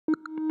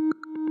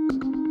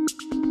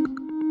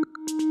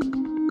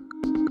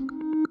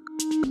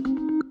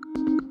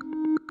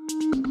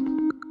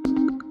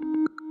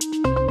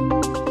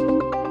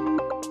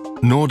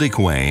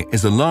NordicWay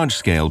is a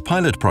large-scale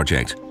pilot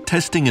project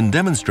testing and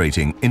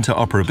demonstrating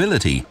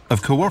interoperability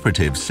of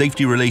cooperative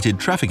safety-related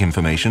traffic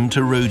information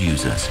to road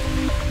users.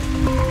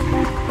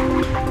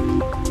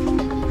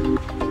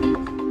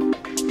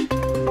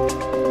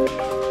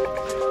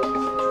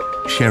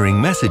 Sharing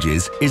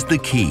messages is the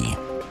key.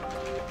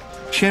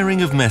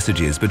 Sharing of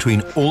messages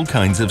between all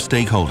kinds of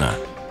stakeholder,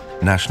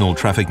 national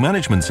traffic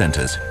management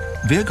centers,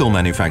 vehicle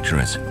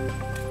manufacturers,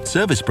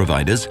 service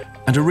providers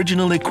and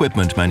original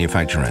equipment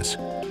manufacturers.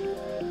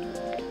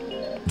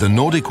 The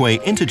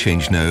NordicWay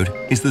interchange node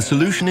is the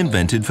solution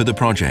invented for the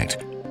project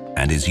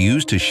and is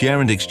used to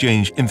share and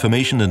exchange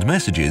information and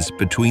messages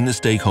between the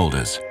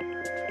stakeholders.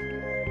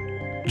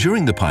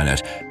 During the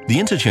pilot, the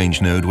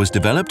interchange node was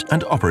developed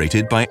and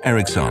operated by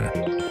Ericsson.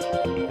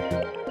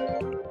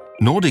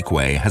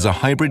 NordicWay has a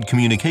hybrid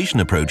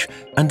communication approach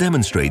and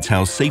demonstrates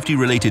how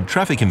safety-related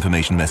traffic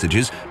information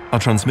messages are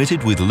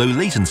transmitted with low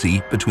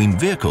latency between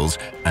vehicles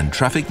and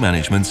traffic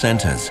management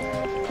centers.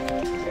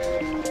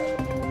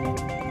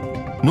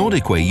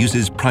 NordicWay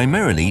uses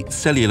primarily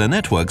cellular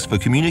networks for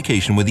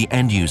communication with the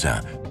end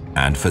user,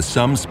 and for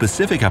some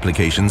specific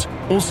applications,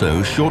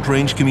 also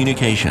short-range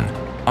communication,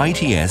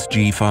 ITS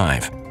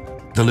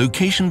G5. The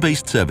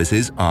location-based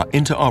services are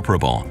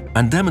interoperable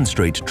and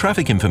demonstrate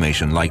traffic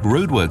information like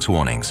roadworks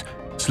warnings,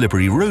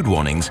 slippery road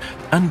warnings,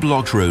 and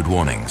blocked road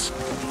warnings.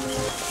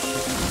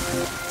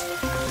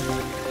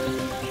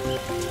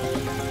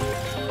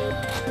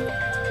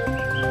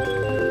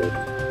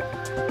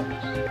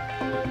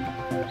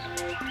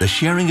 The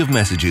sharing of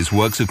messages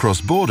works across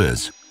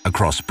borders,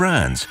 across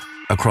brands,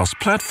 across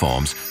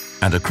platforms,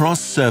 and across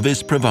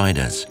service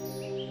providers.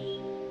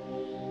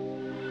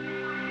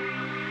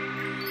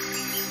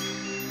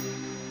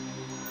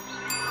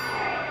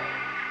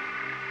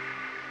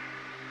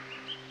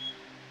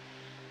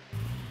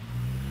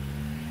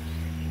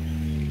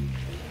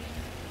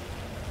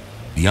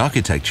 The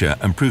architecture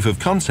and proof of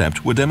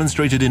concept were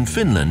demonstrated in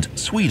Finland,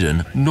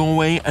 Sweden,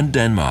 Norway, and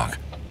Denmark.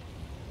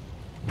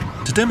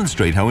 To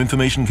demonstrate how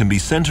information can be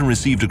sent and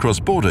received across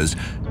borders,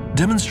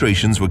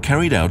 demonstrations were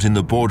carried out in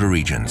the border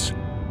regions.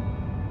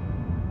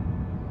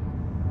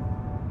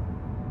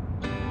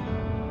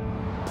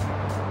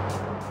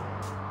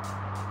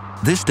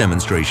 This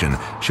demonstration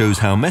shows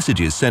how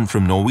messages sent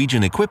from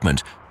Norwegian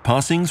equipment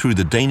passing through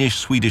the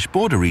Danish-Swedish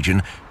border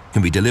region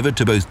can be delivered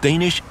to both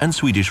Danish and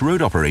Swedish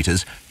road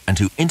operators and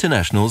to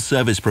international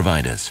service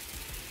providers.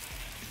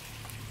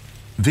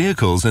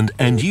 Vehicles and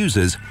end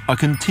users are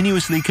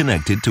continuously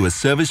connected to a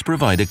service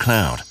provider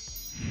cloud.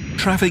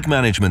 Traffic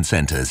management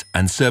centers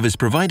and service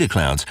provider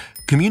clouds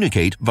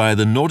communicate via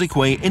the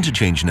NordicWay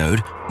interchange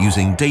node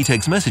using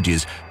datex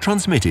messages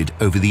transmitted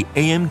over the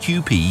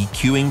AMQP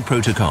queuing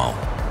protocol.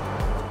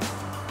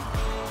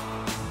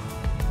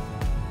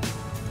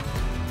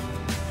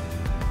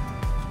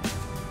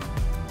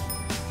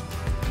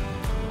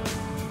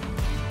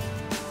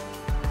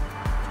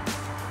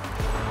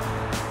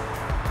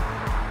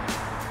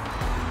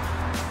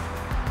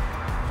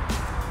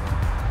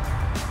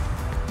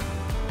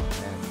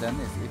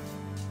 Dennis,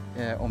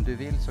 om du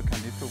vill så kan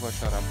du prova att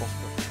köra bort.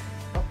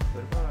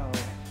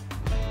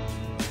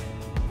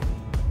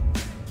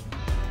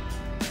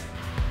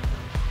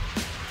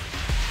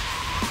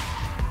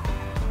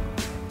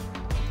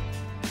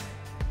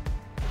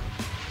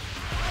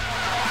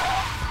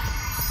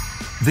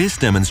 This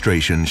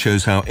demonstration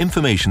shows how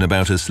information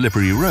about a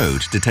slippery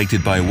road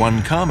detected by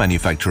one car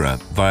manufacturer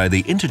via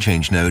the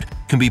interchange node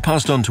can be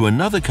passed on to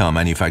another car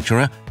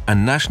manufacturer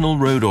and national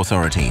road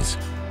authorities.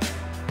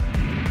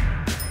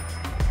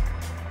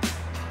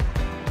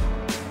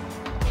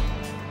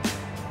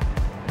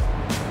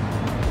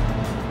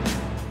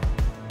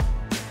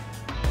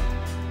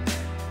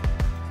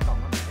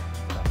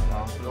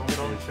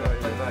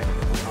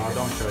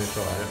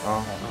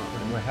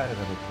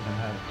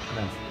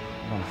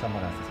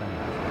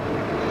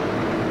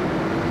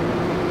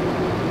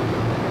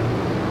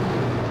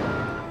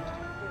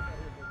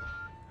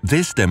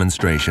 This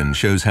demonstration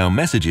shows how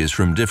messages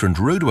from different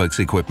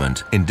roadworks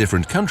equipment in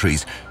different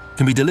countries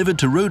can be delivered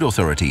to road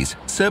authorities,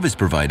 service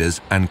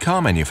providers, and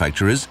car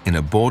manufacturers in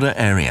a border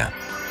area.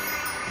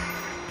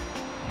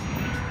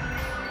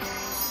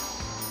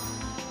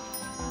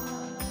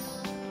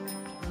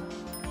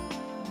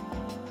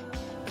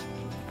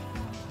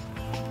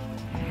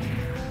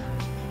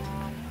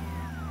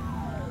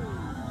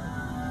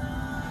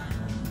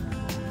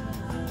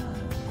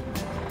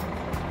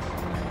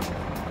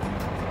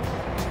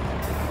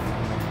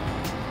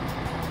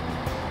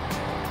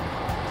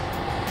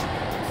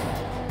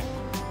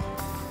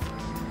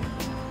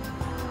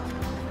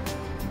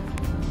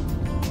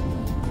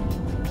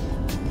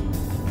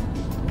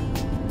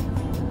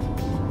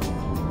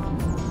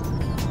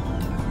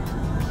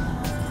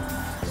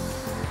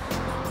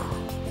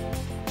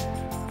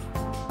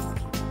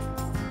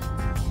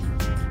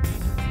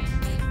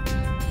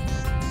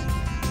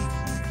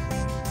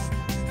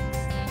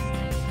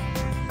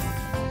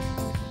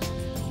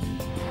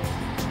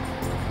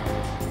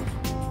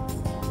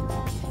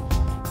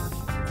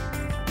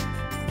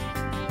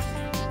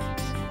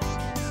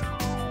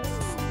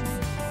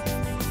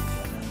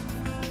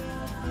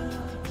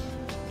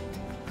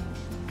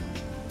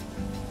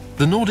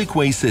 The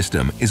NordicWay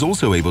system is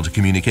also able to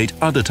communicate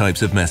other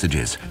types of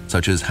messages,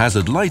 such as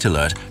hazard light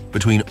alert,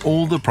 between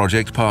all the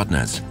project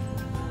partners.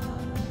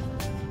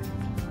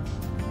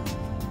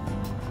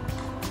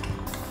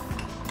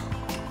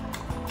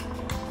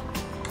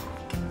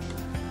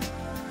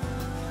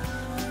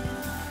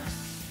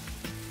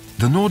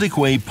 The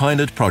NordicWay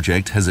pilot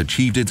project has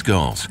achieved its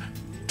goals: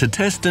 to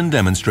test and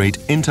demonstrate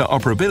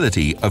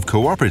interoperability of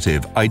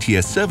cooperative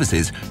ITS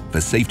services for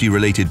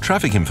safety-related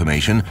traffic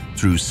information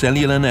through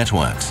cellular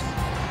networks.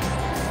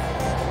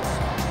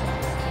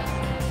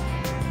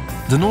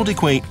 The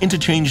NordicWay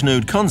interchange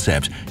node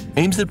concept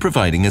aims at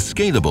providing a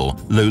scalable,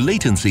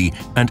 low-latency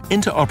and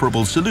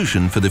interoperable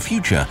solution for the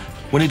future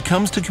when it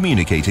comes to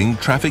communicating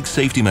traffic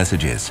safety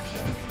messages.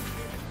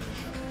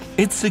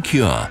 It's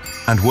secure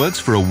and works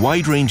for a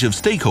wide range of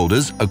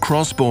stakeholders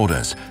across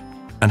borders,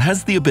 and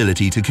has the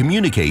ability to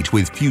communicate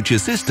with future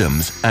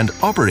systems and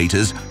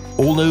operators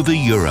all over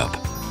Europe.